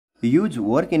Use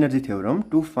work energy theorem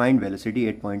to find velocity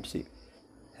at point C.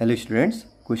 Hello students,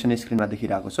 question screen ma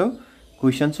देखिरहेको छौ.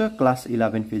 Question छ class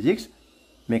 11 physics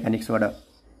mechanics बाट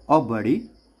a body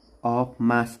of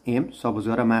mass m, suppose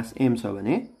गरा mass m छ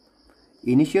भने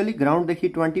initially ground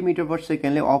देखि 20 meter per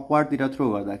second ले upward तिर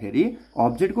थ्रो गर्दाखेरि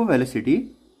object को velocity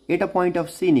at a point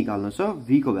of C निकाल्नु छ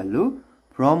v को value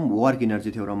from work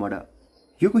energy theorem बाट.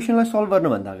 यो क्वेशन लाई सल्भ गर्न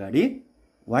भन्दा अगाडि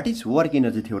what is work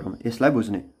energy theorem यसलाई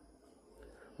बुझ्ने.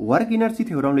 वर्क इनर्जी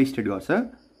थ्योरमले स्टेट गर्छ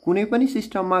कुनै पनि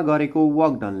सिस्टममा गरेको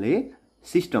वर्क डनले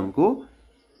सिस्टमको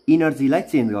इनर्जीलाई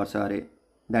चेन्ज गर्छ अरे.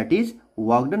 That is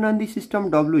work done on the system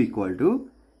W equal to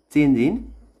change in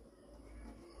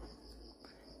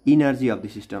energy of the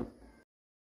system.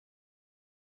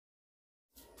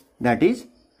 That is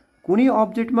कुनै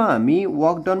अब्जेक्टमा हामी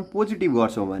वर्क डन पोजिटिभ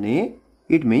गर्छौं भने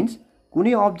इट मिन्स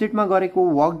कुनै अब्जेक्टमा गरेको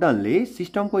वर्क डनले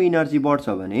सिस्टमको इनर्जी बढ्छ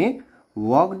भने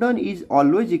work done is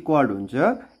always equal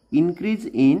हुन्छ increase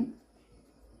in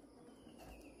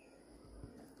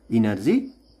energy,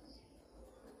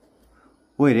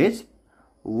 whereas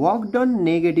work done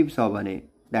negative छ भने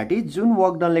that is जुन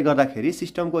work done ले गर्दाखेरि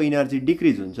सिस्टमको इनर्जी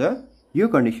डिक्रिज हुन्छ यो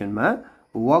कन्डिसनमा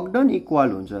वर्क डन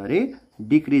इक्वल हुन्छ अरे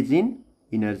डिक्रिज इन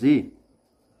इनर्जी.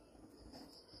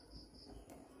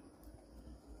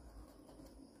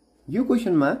 यो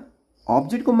क्वेशनमा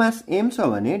ऑब्जेक्ट को मास m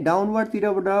छ भने डाउनवर्ड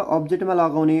तिरबाट ऑब्जेक्टमा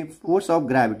लगाउने force of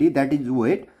gravity that is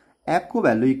weight F को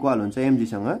भ्यालु इक्वल हुन्छ mg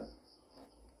सँग.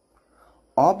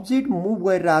 ऑब्जेक्ट मुभ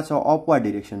गरिरहेछ अपवर्ड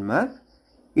डाइरेक्सनमा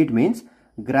इट मिन्स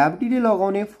ग्रेभिटीले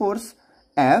लगाउने फोर्स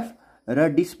F र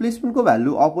डिस्प्लेसमेन्ट को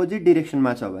भ्यालु अपोजिट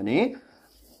डाइरेक्सनमा छ भने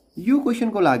यो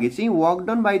क्वेशनको लागि चाहिँ work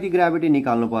done by the gravity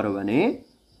निकाल्नु पर्यो भने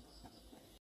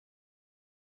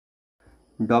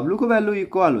W को भ्यालु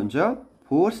इक्वल हुन्छ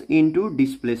force into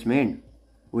displacement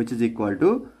which is equal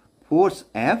to force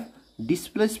F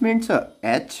displacement छ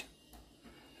h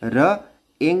र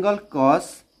एंगल cos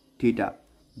थीटा.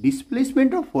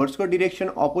 डिस्प्लेसमेन्ट र फोर्स को डाइरेक्सन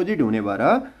अपोजिट हुने भएर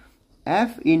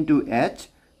F into h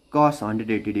cos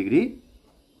 180 degree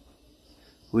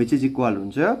which is equal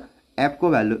हुन्छ F को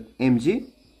value mg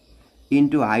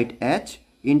into height h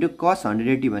into cos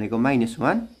 180 भनेको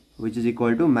 -1 which is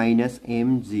equal to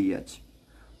 -mgh.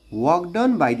 Work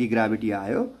done by the gravity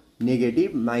आयो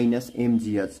negative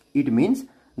 -mgh. It means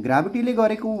ग्रेभिटीले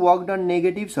गरेको work done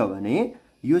negative छ भने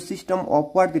यो system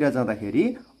upward तिर जाँदाखेरि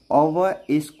अब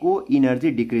यसको इनर्जी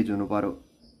डिक्रिज हुनु पर्यो.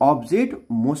 अब्जेक्ट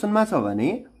मोसनमा छ भने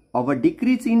अब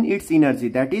decrease in its energy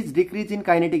that is decrease in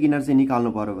kinetic energy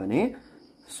निकाल्नु पर्यो भने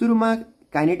सुरुमा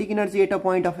kinetic energy at a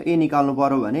point of ए निकाल्नु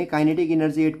पर्यो भने kinetic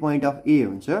energy at point of ए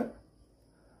हुन्छ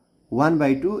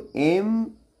 1/2 m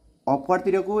upward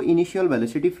तिरको initial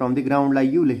velocity from the ग्राउन्डलाई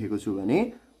you लेखेको छु भने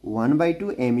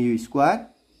 1/2 mu square.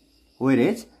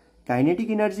 व्हेरेज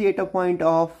kinetic energy at a point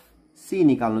of C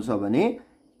निकाल्नु छ भने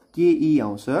ke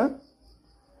आउँछ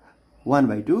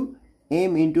 1/2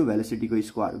 m इन्टु भेलोसिटी को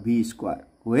square v square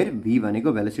where v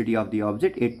भनेको velocity of the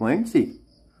object at point C.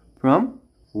 From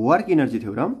work energy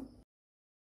theorem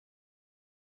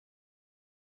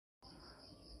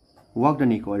work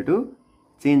done equal to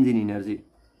change in energy.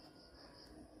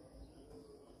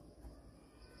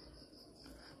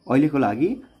 अहिलेको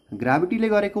लागि ग्रेभिटीले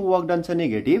गरेको work done छ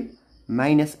negative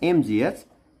 -mgh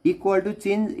equal to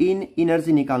change in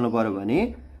energy निकाल्नु पर्यो भने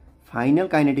final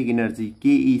kinetic energy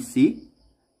KEC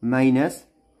minus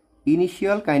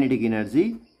initial kinetic energy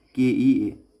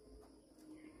KEA.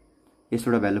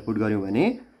 यसबाट value put गर्यौं भने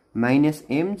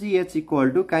 -mgh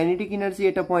equal to kinetic energy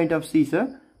at a point of C छ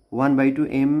 1/2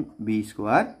 mv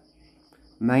square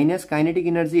minus kinetic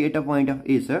energy at a point of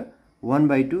A छ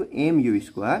 1/2 mu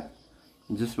square.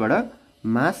 जसबाट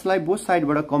मासलाई both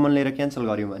साइडबाट common लिएर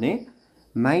cancel गर्यौं भने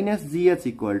 -gh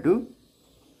equal to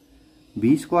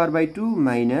v square by 2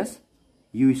 minus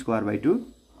u square by 2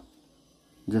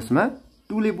 जसमा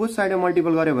 2 ले both side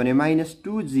multiple गर्यो भने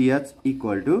 -2gh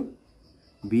equal to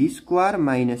v square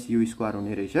minus u square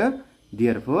हुने रहेछ.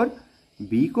 देयरफोर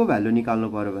v को भ्यालु निकाल्नु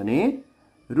पर्यो भने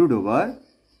रुट ओभर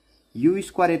u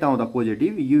स्क्वायर यता आउँदा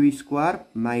positive u square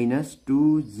minus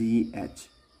 2gh.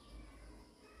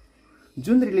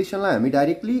 जुन रिलेसनलाई हामी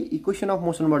डाइरेक्टली इक्वेसन अफ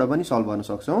मोसनबाट पनि सल्भ गर्न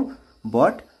सक्छौं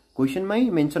बट क्वेशनमै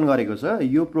मेन्सन गरेको छ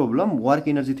यो प्रब्लम वर्क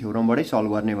इनर्जी थ्योरमबाटै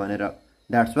सल्भ गर्ने भनेर.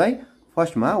 दैट्स व्हाई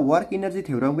फर्स्टमा वर्क इनर्जी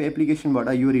थ्योरमको एप्लिकेसनबाट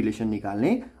यो रिलेसन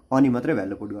निकाल्ने अनि मात्रै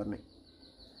भ्यालु पुट गर्ने.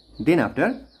 देन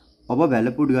आफ्टर अब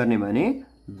भ्यालु पुट गर्ने भने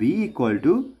v equal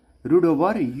to root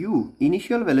over u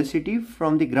initial velocity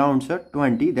from the ground छ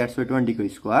 20 दैट्स व्हाई 20 को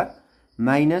स्क्वायर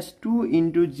माइनस 2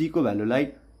 इन्टु g को भ्यालुलाई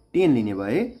 10 लिने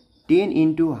भए 10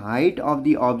 into height of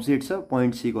the object छ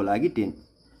पोइन्ट C को लागि 10.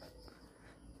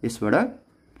 यसबाट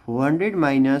 400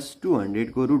 माइनस 200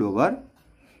 को root over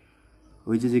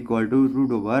which is equal two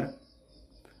root over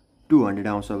 200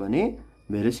 आउँछ भने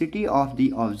velocity of the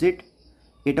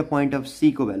object at a point of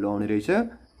C को भ्यालु आउने रहेछ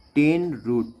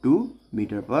 10√2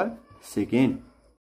 मिटर पर सेकेन्ड।